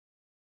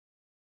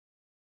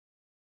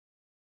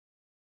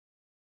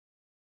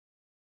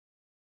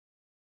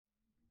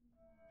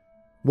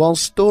While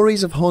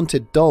stories of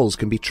haunted dolls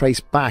can be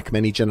traced back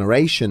many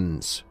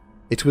generations,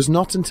 it was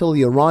not until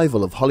the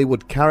arrival of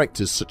Hollywood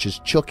characters such as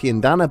Chucky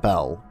and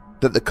Annabelle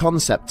that the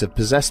concept of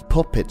possessed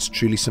puppets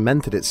truly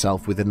cemented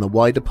itself within the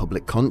wider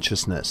public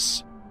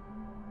consciousness.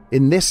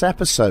 In this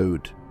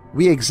episode,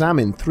 we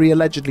examine 3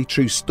 allegedly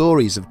true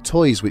stories of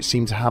toys which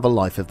seem to have a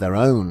life of their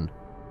own,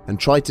 and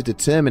try to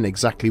determine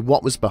exactly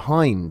what was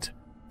behind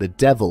the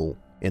devil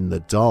in the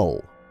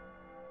doll.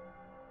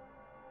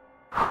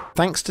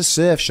 Thanks to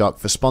Surfshark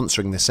for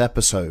sponsoring this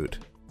episode.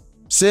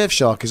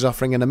 Surfshark is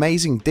offering an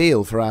amazing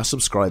deal for our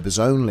subscribers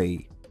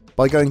only.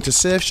 By going to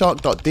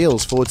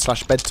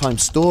surfshark.deals/bedtime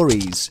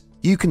stories,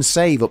 you can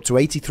save up to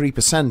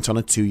 83% on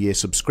a 2-year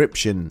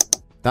subscription.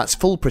 That's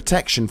full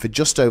protection for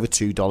just over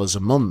 $2 a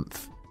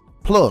month.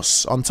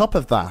 Plus, on top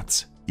of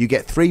that, you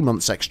get 3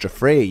 months extra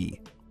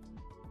free.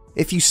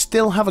 If you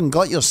still haven't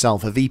got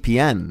yourself a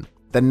VPN,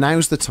 then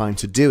now's the time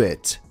to do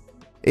it.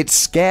 It's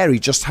scary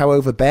just how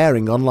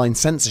overbearing online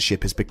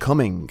censorship is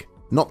becoming,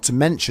 not to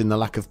mention the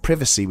lack of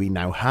privacy we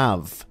now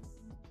have.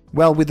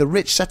 Well, with a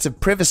rich set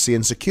of privacy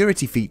and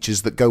security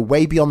features that go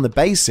way beyond the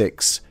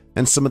basics,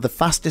 and some of the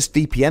fastest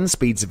VPN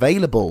speeds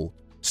available,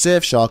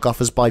 Surfshark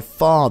offers by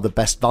far the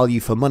best value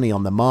for money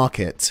on the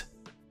market.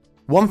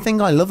 One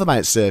thing I love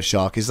about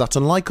Surfshark is that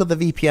unlike other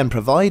VPN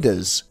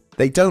providers,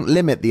 they don't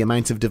limit the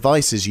amount of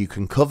devices you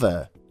can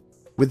cover.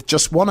 With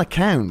just one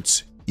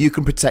account, you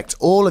can protect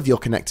all of your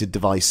connected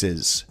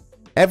devices.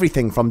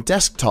 Everything from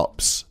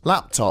desktops,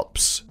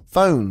 laptops,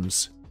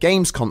 phones,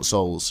 games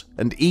consoles,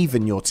 and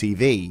even your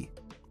TV.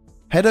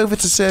 Head over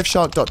to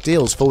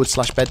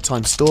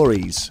surfshark.deals/bedtime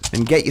stories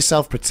and get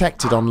yourself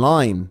protected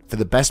online for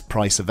the best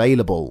price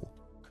available.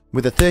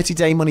 With a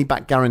 30-day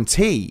money-back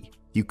guarantee,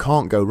 you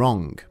can't go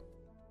wrong.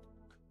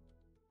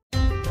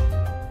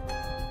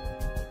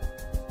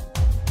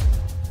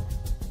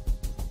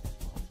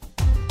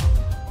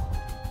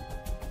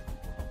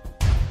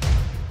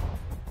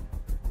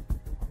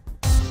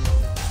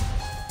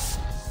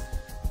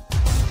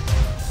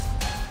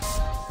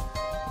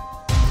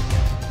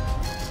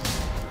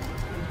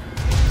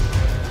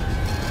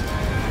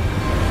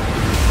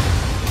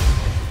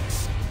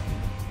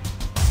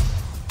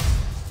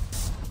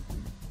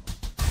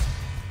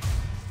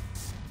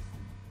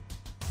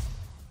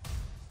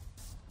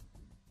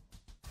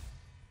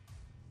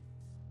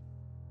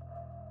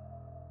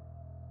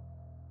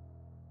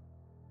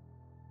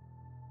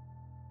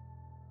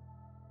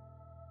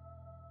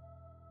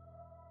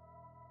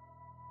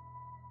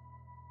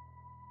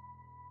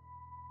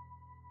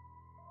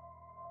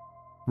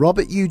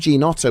 Robert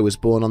Eugene Otto was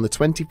born on the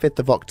 25th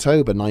of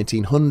October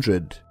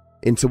 1900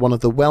 into one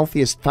of the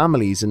wealthiest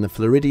families in the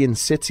Floridian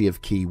city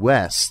of Key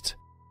West.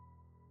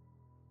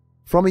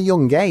 From a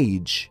young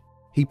age,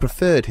 he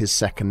preferred his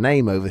second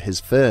name over his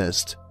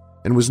first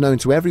and was known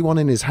to everyone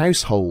in his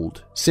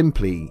household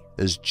simply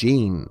as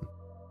Gene.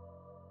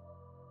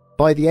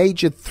 By the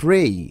age of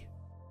 3,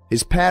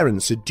 his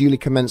parents had duly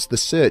commenced the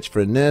search for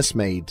a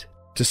nursemaid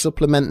to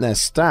supplement their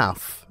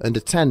staff and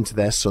attend to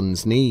their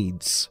son's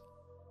needs.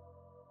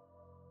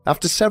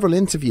 After several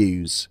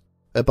interviews,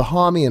 a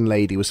Bahamian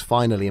lady was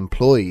finally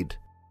employed,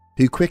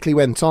 who quickly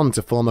went on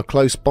to form a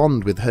close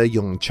bond with her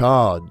young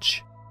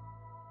charge.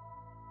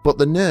 But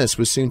the nurse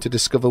was soon to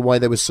discover why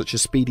there was such a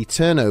speedy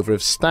turnover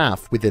of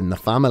staff within the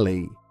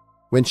family,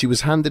 when she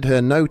was handed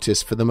her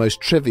notice for the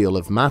most trivial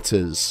of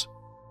matters.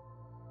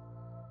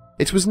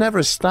 It was never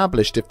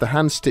established if the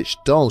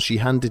hand-stitched doll she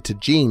handed to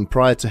Jean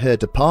prior to her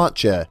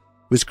departure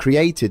was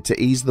created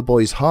to ease the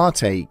boy's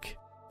heartache,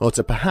 or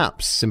to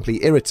perhaps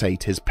simply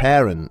irritate his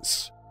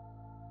parents.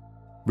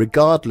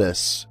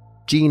 Regardless,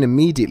 Gene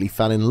immediately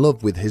fell in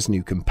love with his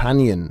new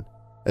companion,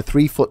 a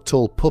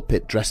 3-foot-tall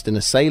puppet dressed in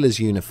a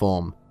sailor's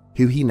uniform,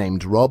 who he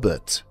named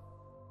Robert.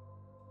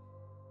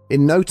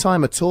 In no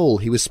time at all,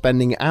 he was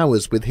spending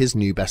hours with his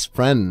new best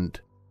friend,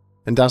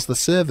 and as the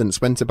servants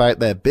went about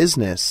their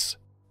business,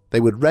 they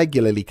would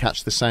regularly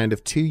catch the sound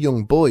of 2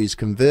 young boys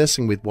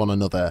conversing with one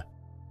another,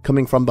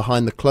 coming from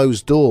behind the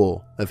closed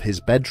door of his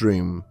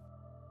bedroom.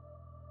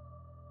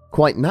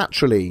 Quite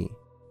naturally,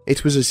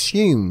 it was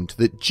assumed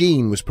that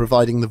Gene was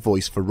providing the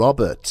voice for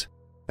Robert,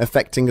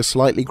 affecting a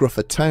slightly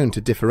gruffer tone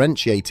to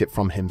differentiate it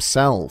from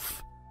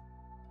himself.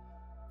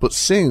 But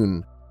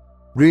soon,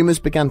 rumours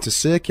began to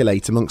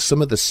circulate amongst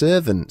some of the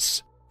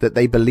servants that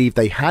they believed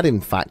they had in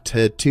fact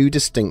heard 2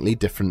 distinctly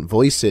different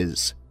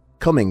voices,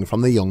 coming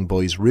from the young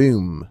boy's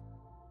room.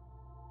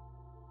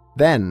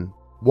 Then,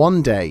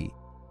 one day,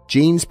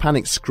 Gene's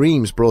panicked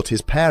screams brought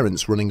his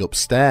parents running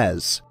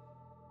upstairs.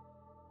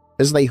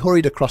 As they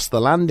hurried across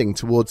the landing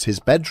towards his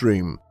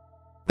bedroom,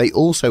 they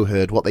also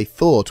heard what they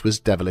thought was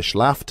devilish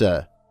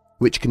laughter,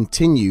 which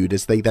continued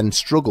as they then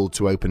struggled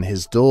to open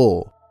his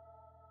door.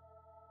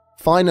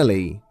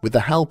 Finally, with the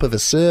help of a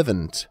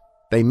servant,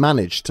 they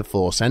managed to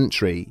force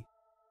entry.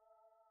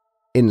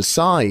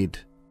 Inside,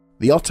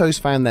 the Ottos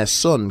found their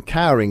son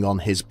cowering on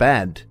his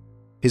bed,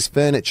 his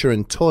furniture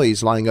and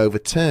toys lying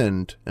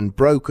overturned and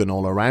broken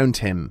all around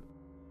him.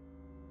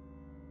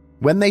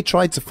 When they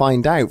tried to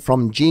find out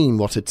from Gene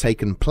what had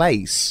taken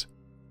place,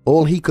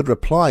 All he could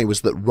reply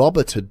was that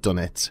Robert had done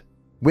it,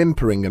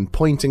 whimpering and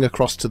pointing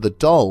across to the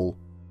doll,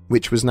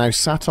 which was now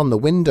sat on the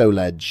window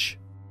ledge,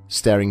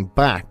 staring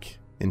back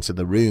into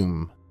the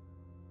room.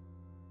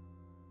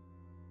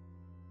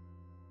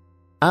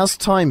 As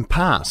time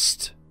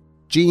passed,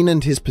 Gene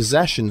and his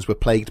possessions were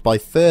plagued by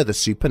further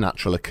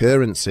supernatural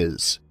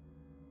occurrences.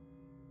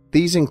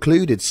 These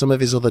included some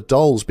of his other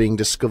dolls being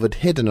discovered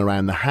hidden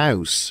around the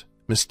house,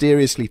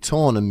 mysteriously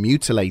torn and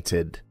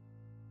mutilated.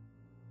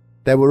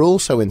 There were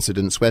also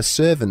incidents where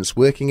servants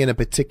working in a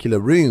particular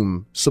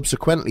room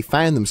subsequently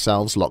found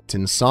themselves locked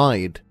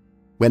inside,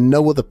 when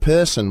no other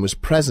person was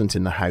present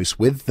in the house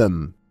with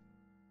them.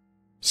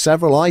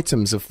 Several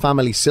items of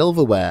family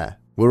silverware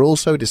were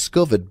also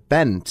discovered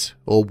bent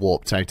or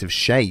warped out of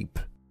shape.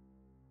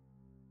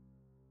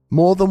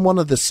 More than one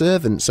of the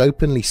servants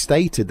openly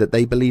stated that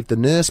they believed the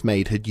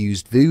nursemaid had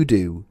used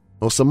voodoo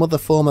or some other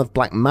form of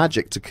black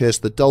magic to curse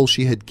the doll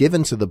she had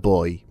given to the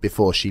boy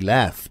before she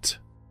left.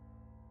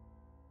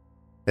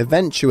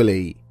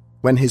 Eventually,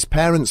 when his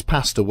parents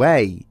passed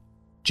away,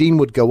 Gene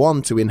would go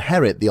on to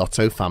inherit the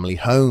Otto family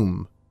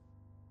home.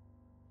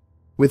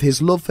 With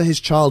his love for his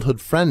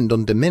childhood friend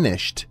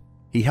undiminished,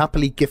 he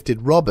happily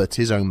gifted Robert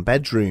his own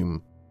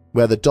bedroom,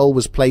 where the doll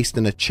was placed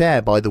in a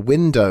chair by the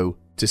window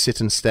to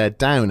sit and stare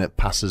down at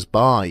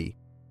passers-by.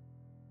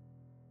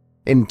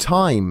 In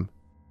time,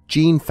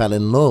 Gene fell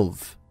in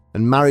love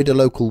and married a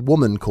local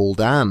woman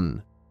called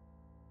Anne.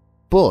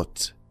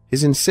 But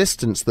his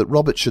insistence that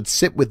Robert should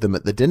sit with them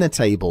at the dinner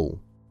table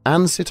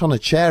and sit on a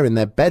chair in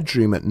their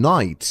bedroom at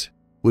night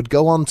would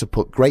go on to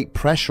put great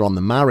pressure on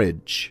the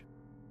marriage.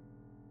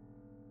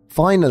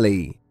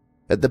 Finally,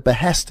 at the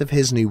behest of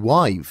his new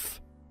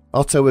wife,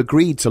 Otto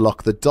agreed to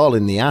lock the doll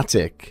in the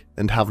attic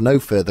and have no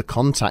further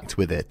contact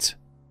with it.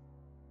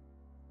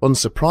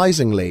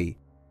 Unsurprisingly,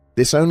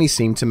 this only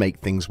seemed to make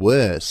things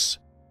worse.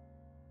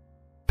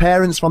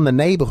 Parents from the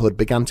neighborhood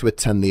began to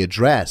attend the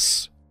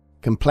address,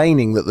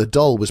 complaining that the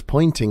doll was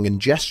pointing and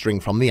gesturing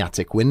from the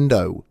attic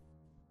window,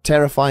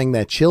 terrifying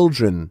their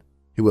children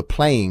who were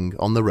playing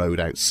on the road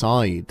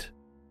outside.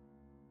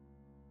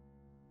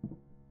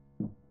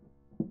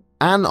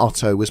 Anne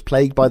Otto was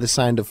plagued by the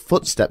sound of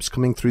footsteps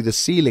coming through the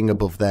ceiling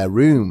above their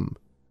room,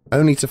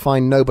 only to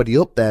find nobody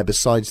up there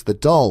besides the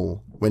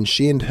doll when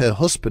she and her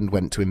husband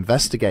went to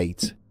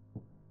investigate.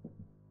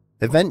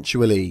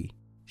 Eventually,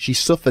 she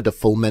suffered a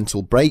full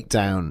mental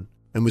breakdown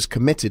and was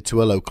committed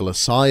to a local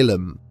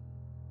asylum.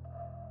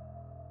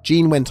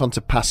 Gene went on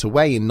to pass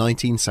away in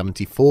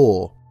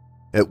 1974,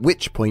 at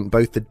which point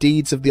both the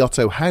deeds of the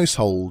Otto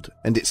household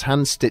and its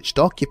hand-stitched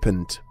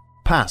occupant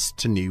passed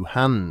to new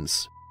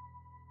hands.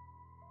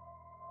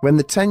 When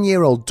the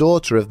 10-year-old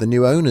daughter of the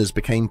new owners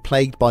became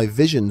plagued by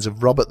visions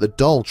of Robert the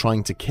doll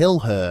trying to kill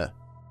her,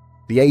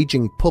 the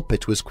aging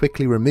puppet was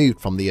quickly removed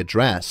from the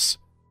address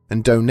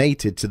and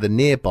donated to the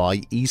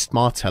nearby East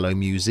Martello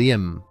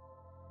Museum.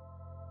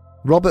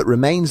 Robert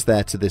remains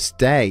there to this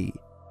day,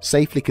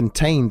 safely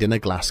contained in a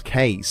glass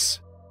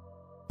case,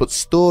 but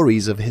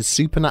stories of his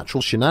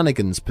supernatural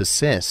shenanigans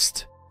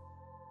persist.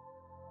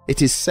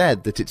 It is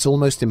said that it's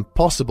almost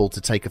impossible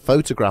to take a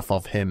photograph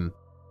of him,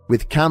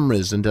 with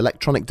cameras and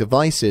electronic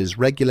devices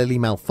regularly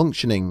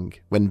malfunctioning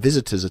when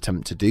visitors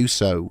attempt to do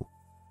so.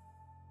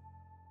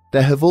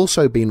 There have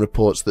also been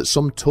reports that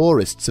some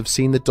tourists have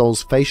seen the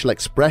doll's facial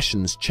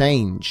expressions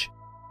change,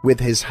 with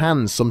his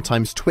hands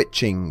sometimes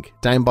twitching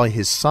down by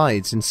his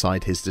sides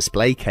inside his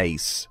display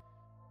case.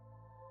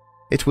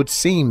 It would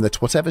seem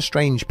that whatever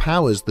strange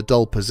powers the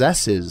doll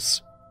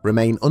possesses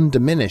remain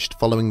undiminished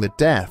following the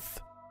death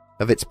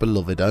of its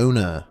beloved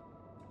owner.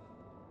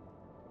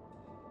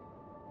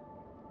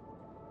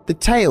 The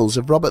tales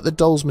of Robert the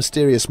doll's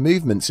mysterious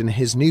movements in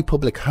his new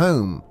public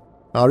home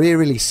are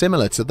eerily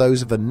similar to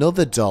those of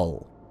another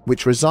doll,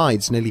 which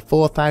resides nearly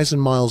 4,000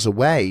 miles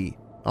away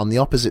on the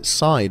opposite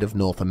side of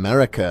North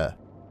America.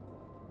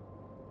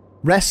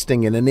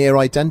 Resting in a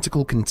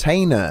near-identical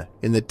container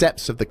in the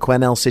depths of the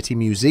Quesnel City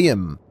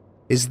Museum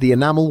is the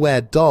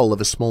enamelware doll of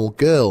a small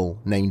girl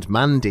named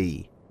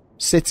Mandy,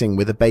 sitting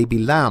with a baby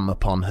lamb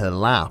upon her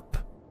lap.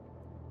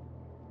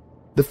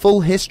 The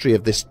full history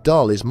of this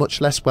doll is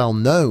much less well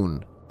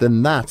known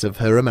than that of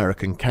her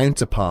American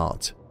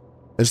counterpart,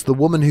 as the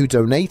woman who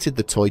donated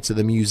the toy to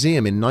the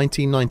museum in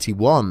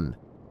 1991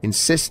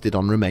 insisted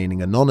on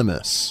remaining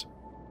anonymous.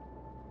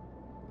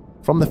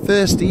 From the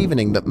first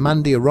evening that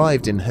Mandy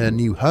arrived in her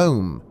new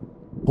home,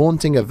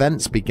 haunting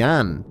events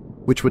began,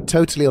 which would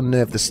totally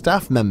unnerve the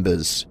staff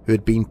members who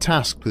had been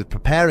tasked with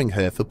preparing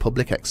her for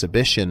public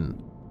exhibition.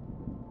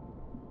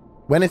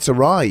 When it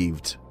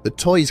arrived, the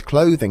toy's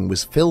clothing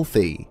was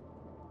filthy.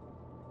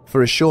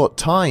 For a short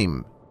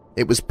time,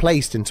 it was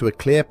placed into a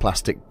clear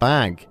plastic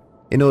bag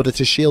in order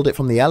to shield it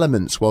from the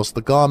elements whilst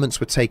the garments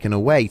were taken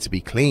away to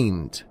be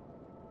cleaned.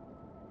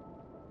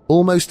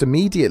 Almost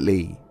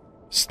immediately,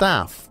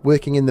 staff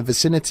working in the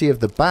vicinity of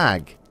the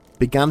bag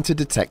began to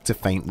detect a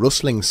faint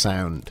rustling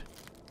sound.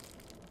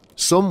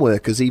 Some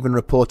workers even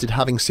reported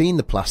having seen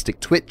the plastic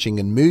twitching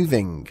and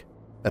moving,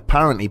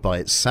 apparently by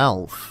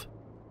itself.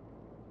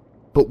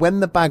 But when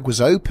the bag was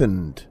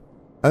opened,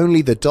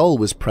 Only the doll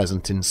was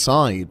present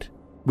inside,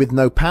 with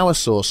no power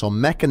source or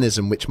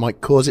mechanism which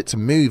might cause it to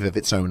move of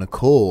its own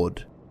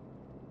accord.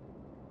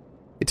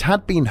 It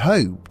had been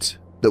hoped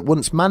that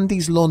once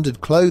Mandy's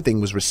laundered clothing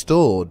was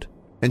restored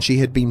and she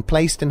had been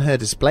placed in her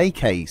display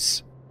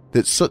case,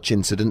 that such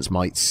incidents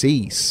might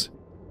cease.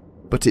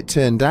 But it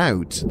turned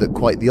out that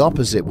quite the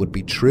opposite would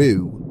be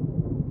true.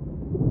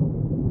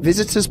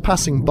 Visitors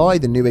passing by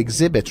the new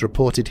exhibit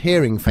reported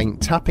hearing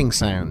faint tapping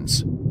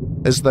sounds,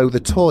 as though the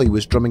toy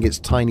was drumming its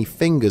tiny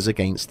fingers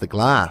against the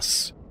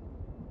glass.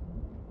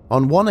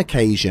 On one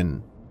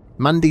occasion,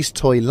 Mandy's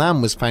toy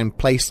lamb was found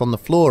placed on the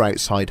floor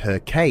outside her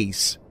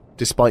case,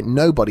 despite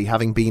nobody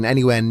having been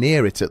anywhere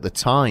near it at the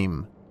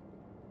time.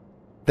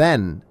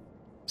 Then,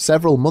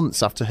 several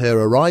months after her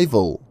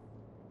arrival,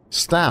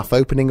 staff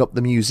opening up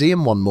the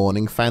museum one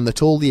morning found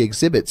that all the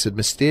exhibits had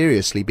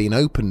mysteriously been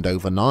opened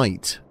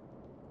overnight.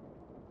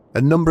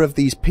 A number of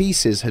these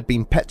pieces had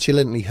been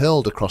petulantly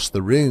hurled across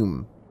the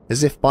room,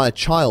 as if by a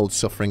child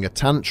suffering a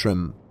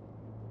tantrum.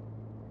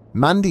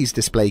 Mandy's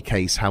display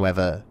case,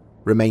 however,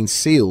 remained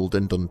sealed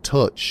and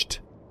untouched.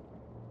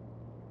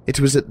 It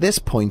was at this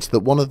point that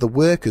one of the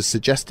workers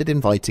suggested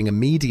inviting a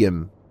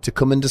medium to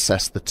come and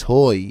assess the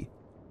toy.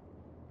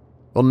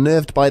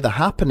 Unnerved by the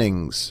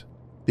happenings,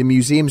 the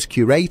museum's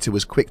curator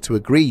was quick to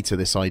agree to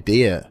this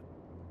idea.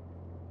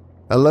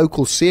 A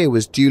local seer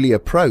was duly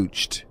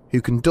approached,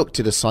 who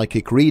conducted a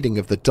psychic reading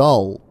of the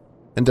doll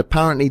and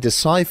apparently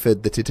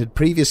deciphered that it had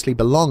previously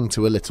belonged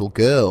to a little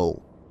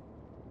girl.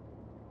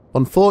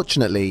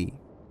 Unfortunately,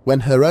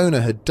 when her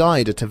owner had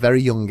died at a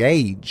very young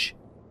age,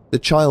 the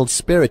child's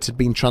spirit had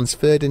been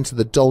transferred into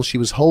the doll she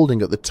was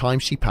holding at the time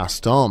she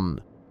passed on.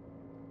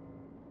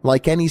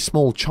 Like any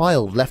small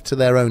child left to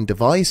their own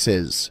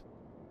devices,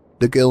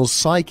 the girl's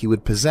psyche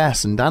would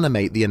possess and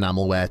animate the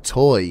enamelware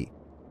toy,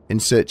 in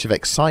search of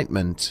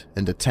excitement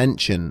and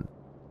attention.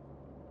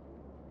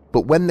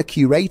 But when the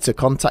curator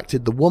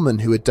contacted the woman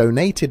who had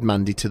donated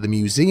Mandy to the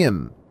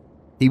museum,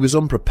 he was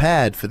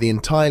unprepared for the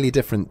entirely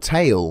different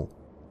tale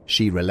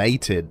she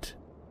related.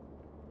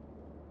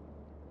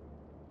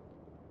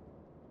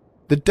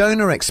 The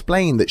donor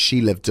explained that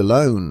she lived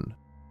alone,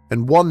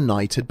 and one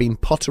night had been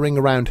pottering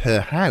around her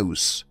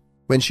house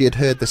when she had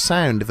heard the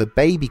sound of a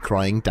baby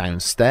crying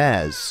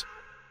downstairs.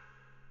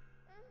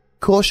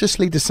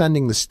 Cautiously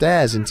descending the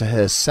stairs into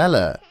her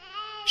cellar,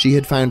 she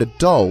had found a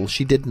doll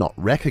she did not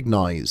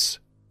recognize,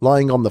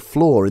 lying on the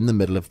floor in the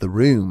middle of the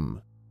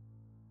room.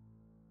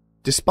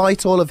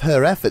 Despite all of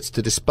her efforts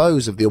to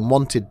dispose of the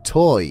unwanted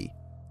toy,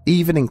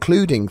 even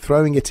including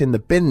throwing it in the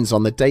bins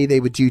on the day they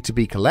were due to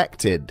be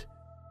collected,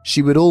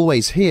 she would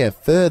always hear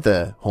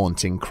further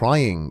haunting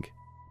crying,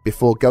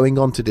 before going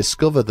on to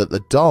discover that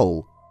the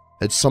doll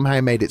had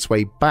somehow made its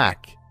way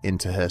back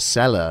into her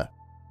cellar.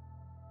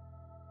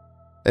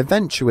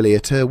 Eventually,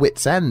 at her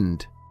wit's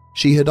end,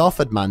 she had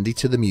offered Mandy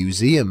to the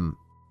museum,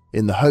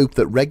 in the hope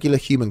that regular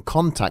human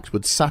contact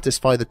would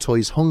satisfy the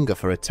toy's hunger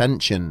for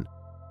attention,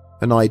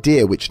 an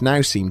idea which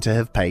now seemed to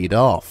have paid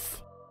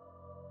off.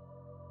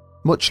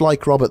 Much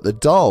like Robert the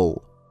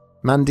doll,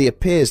 Mandy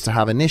appears to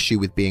have an issue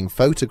with being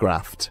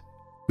photographed,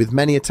 with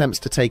many attempts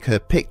to take her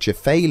picture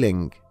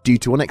failing due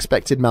to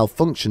unexpected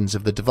malfunctions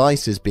of the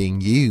devices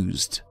being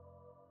used.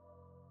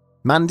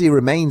 Mandy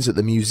remains at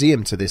the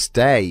museum to this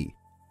day.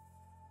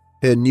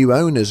 Her new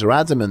owners are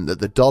adamant that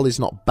the doll is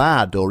not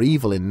bad or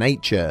evil in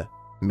nature,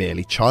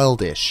 merely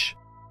childish,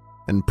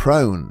 and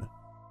prone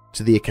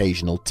to the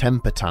occasional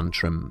temper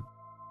tantrum.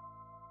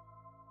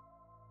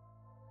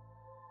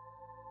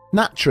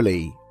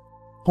 Naturally,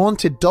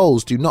 haunted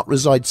dolls do not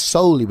reside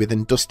solely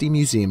within dusty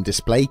museum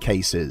display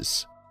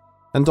cases,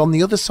 and on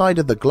the other side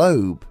of the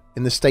globe,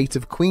 in the state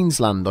of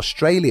Queensland,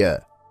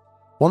 Australia,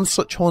 one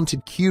such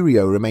haunted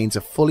curio remains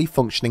a fully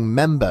functioning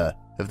member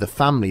of the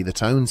family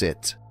that owns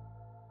it.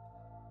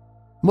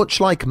 Much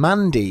like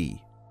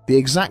Mandy, the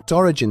exact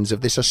origins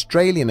of this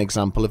Australian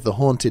example of the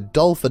haunted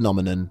doll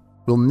phenomenon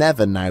will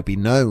never now be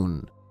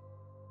known.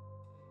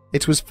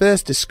 It was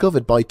first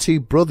discovered by two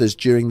brothers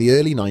during the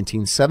early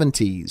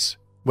 1970s,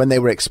 when they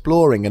were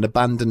exploring an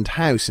abandoned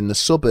house in the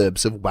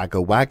suburbs of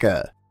Wagga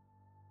Wagga.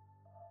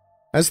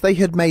 As they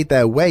had made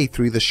their way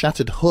through the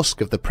shattered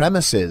husk of the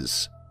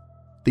premises,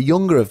 the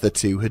younger of the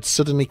two had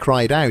suddenly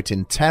cried out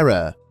in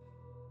terror.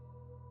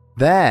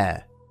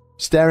 There,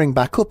 staring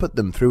back up at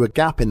them through a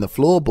gap in the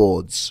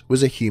floorboards,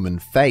 was a human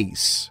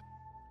face.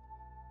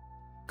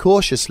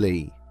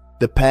 Cautiously,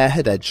 the pair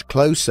had edged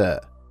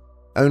closer,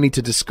 only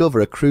to discover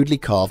a crudely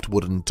carved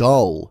wooden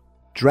doll,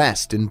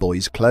 dressed in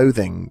boys'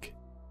 clothing.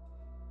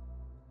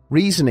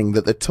 Reasoning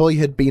that the toy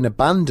had been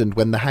abandoned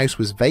when the house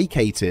was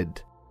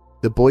vacated,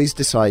 the boys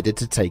decided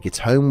to take it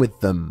home with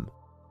them.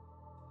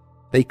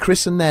 They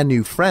christened their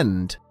new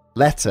friend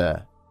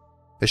Letter,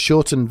 a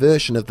shortened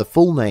version of the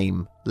full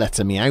name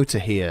Letter Me Outta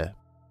Here.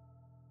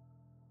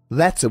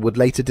 Letter would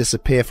later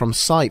disappear from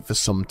sight for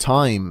some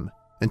time,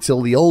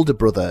 until the older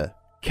brother,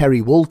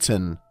 Kerry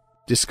Walton,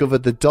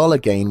 discovered the doll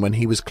again when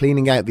he was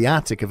cleaning out the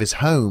attic of his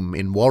home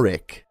in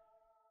Warwick.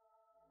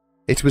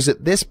 It was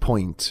at this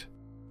point,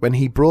 when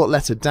he brought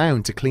Letter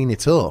down to clean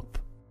it up,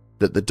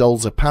 that the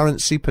doll's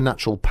apparent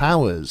supernatural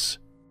powers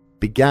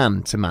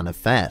began to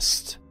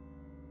manifest.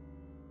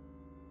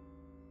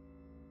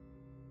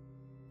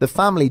 The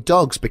family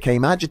dogs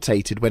became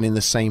agitated when in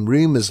the same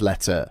room as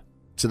Letta,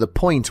 to the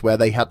point where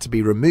they had to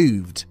be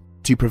removed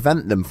to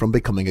prevent them from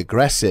becoming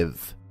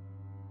aggressive.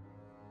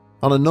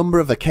 On a number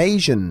of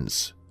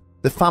occasions,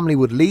 the family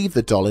would leave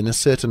the doll in a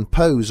certain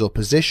pose or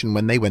position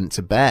when they went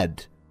to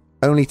bed,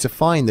 only to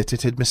find that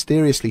it had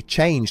mysteriously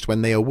changed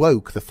when they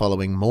awoke the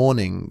following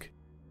morning.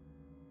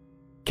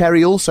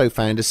 Kerry also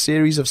found a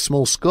series of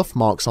small scuff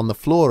marks on the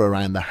floor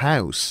around the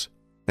house,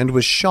 and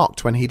was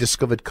shocked when he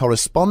discovered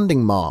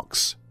corresponding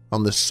marks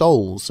on the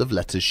soles of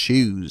Letta's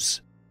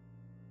shoes.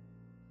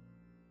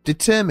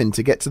 Determined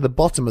to get to the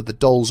bottom of the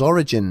doll's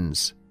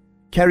origins,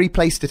 Kerry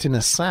placed it in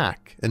a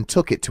sack and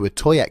took it to a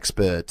toy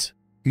expert,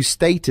 who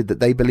stated that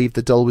they believed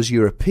the doll was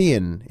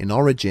European in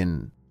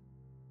origin.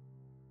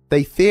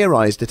 They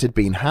theorized it had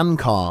been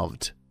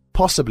hand-carved,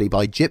 possibly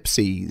by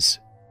gypsies,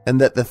 and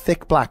that the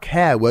thick black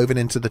hair woven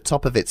into the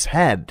top of its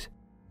head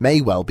may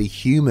well be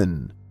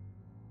human.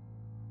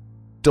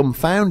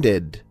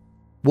 Dumbfounded,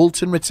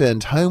 Walton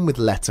returned home with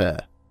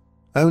Letta,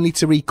 only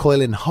to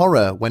recoil in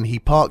horror when he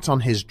parked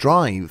on his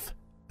drive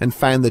and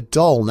found the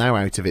doll now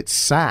out of its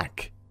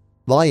sack,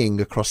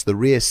 lying across the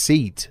rear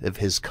seat of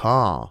his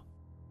car.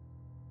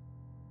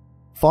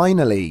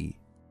 Finally,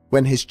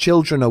 when his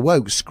children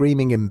awoke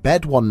screaming in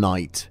bed one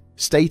night,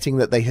 stating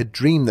that they had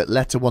dreamed that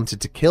Letta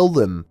wanted to kill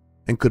them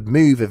and could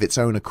move of its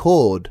own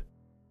accord,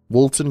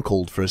 Walton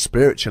called for a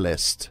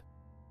spiritualist.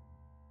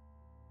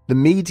 The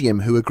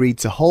medium who agreed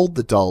to hold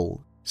the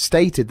doll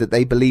stated that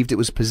they believed it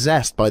was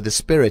possessed by the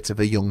spirit of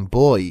a young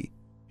boy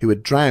who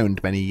had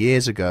drowned many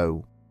years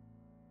ago.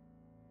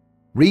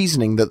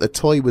 Reasoning that the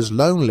toy was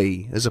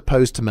lonely as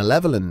opposed to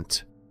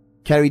malevolent,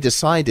 Kerry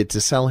decided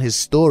to sell his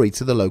story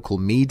to the local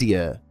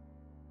media.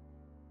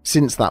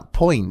 Since that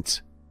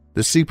point,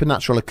 the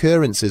supernatural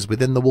occurrences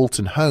within the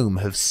Walton home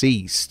have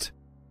ceased,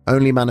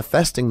 only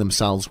manifesting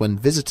themselves when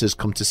visitors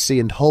come to see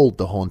and hold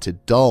the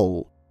haunted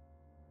doll.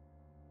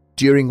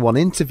 During one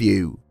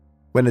interview,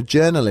 when a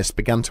journalist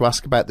began to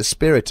ask about the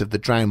spirit of the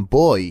drowned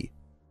boy,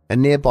 a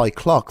nearby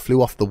clock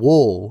flew off the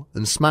wall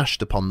and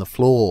smashed upon the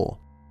floor.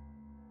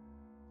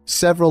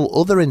 Several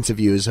other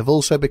interviewers have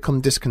also become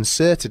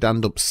disconcerted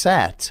and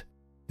upset,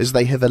 as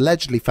they have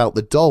allegedly felt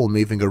the doll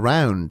moving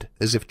around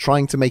as if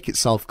trying to make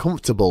itself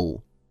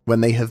comfortable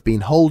when they have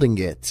been holding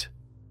it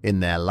in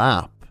their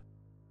lap.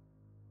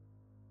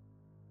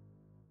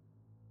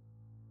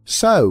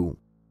 So,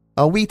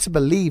 are we to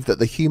believe that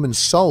the human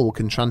soul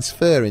can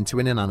transfer into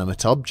an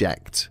inanimate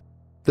object,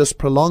 thus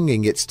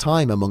prolonging its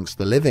time amongst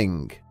the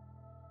living?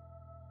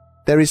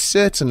 There is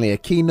certainly a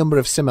key number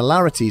of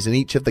similarities in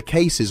each of the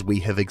cases we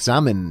have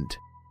examined,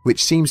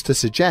 which seems to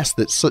suggest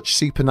that such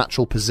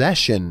supernatural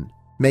possession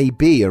may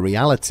be a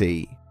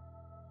reality.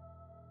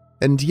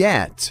 And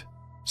yet,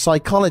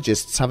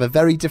 psychologists have a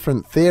very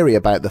different theory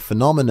about the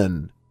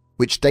phenomenon,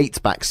 which dates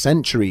back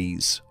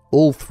centuries,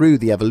 all through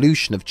the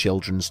evolution of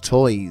children's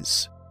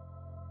toys.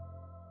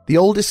 The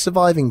oldest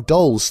surviving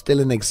dolls still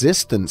in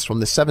existence from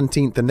the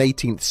 17th and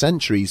 18th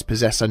centuries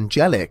possess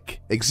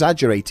angelic,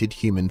 exaggerated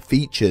human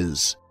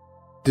features,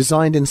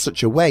 designed in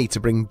such a way to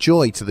bring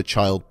joy to the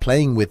child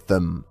playing with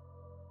them.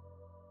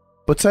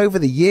 But over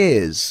the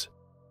years,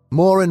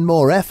 more and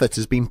more effort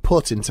has been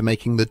put into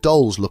making the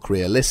dolls look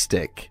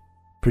realistic,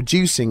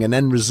 producing an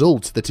end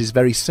result that is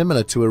very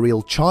similar to a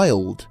real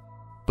child,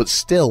 but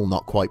still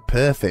not quite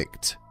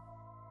perfect.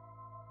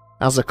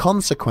 As a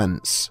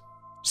consequence,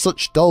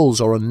 such dolls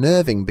are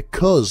unnerving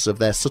because of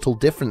their subtle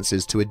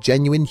differences to a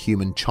genuine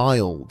human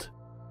child.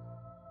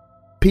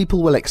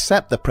 People will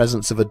accept the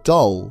presence of a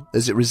doll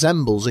as it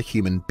resembles a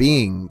human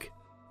being,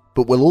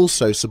 but will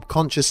also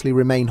subconsciously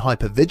remain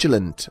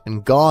hypervigilant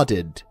and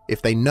guarded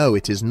if they know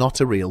it is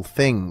not a real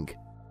thing,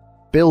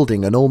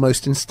 building an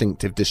almost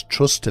instinctive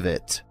distrust of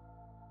it.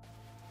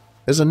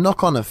 As a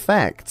knock-on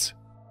effect,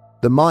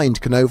 the mind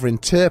can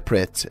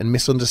overinterpret and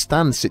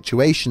misunderstand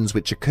situations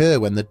which occur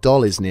when the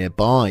doll is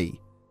nearby,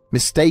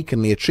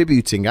 mistakenly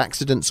attributing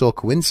accidents or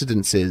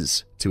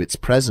coincidences to its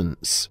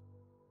presence.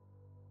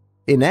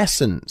 In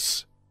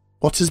essence,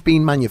 what has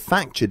been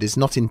manufactured is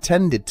not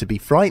intended to be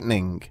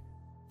frightening,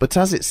 but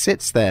as it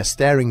sits there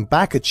staring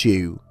back at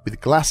you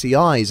with glassy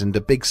eyes and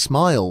a big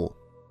smile,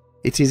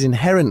 it is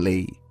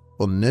inherently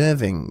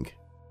unnerving.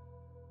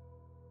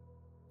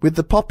 With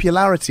the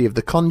popularity of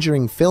the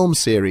Conjuring film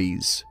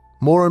series,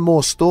 more and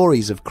more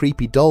stories of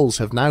creepy dolls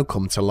have now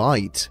come to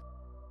light.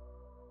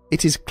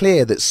 It is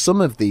clear that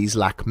some of these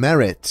lack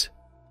merit,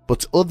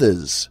 but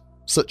others,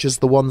 such as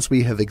the ones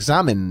we have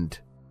examined,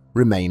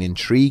 remain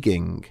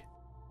intriguing.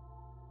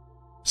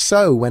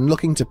 So, when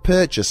looking to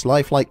purchase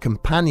lifelike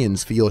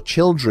companions for your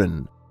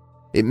children,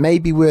 it may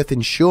be worth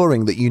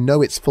ensuring that you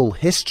know its full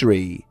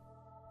history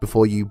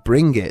before you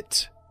bring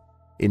it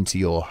into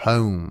your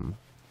home.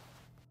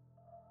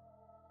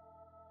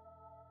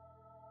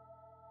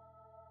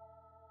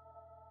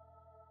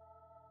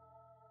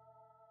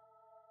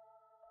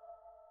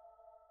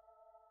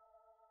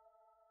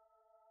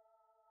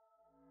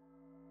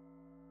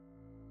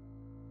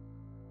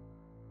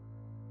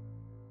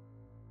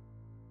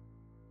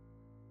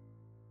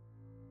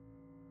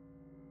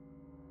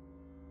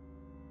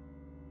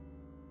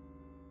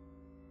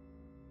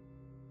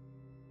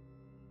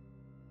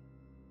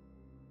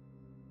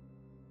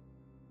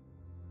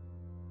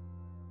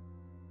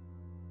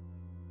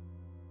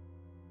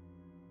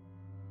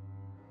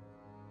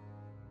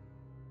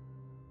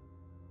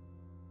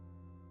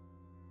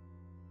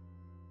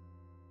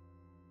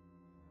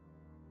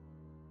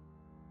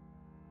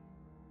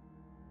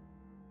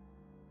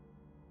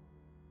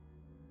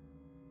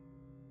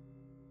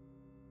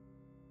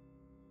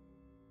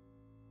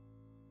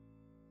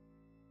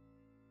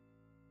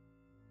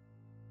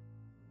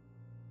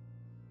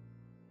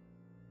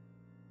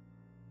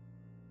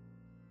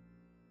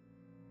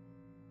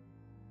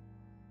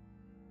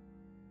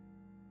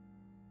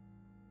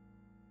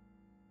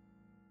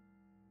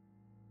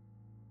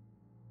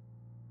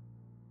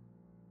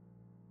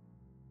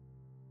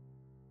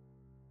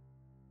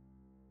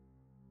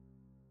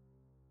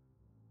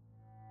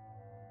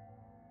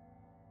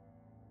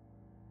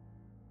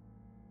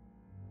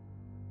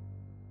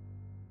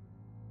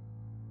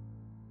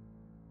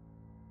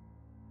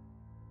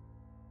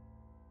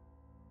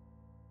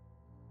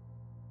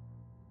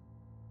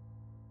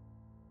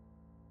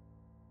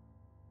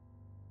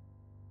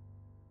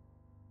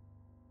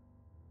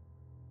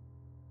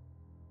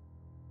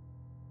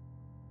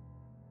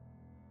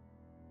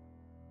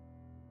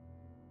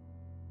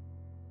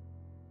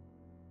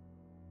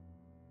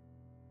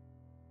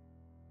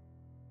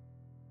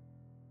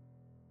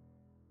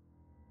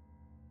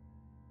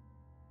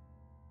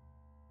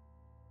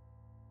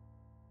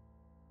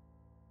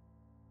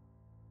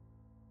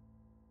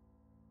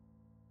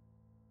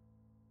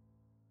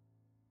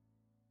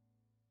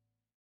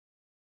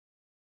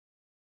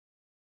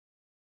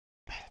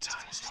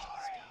 Bedtime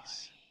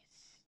Stories.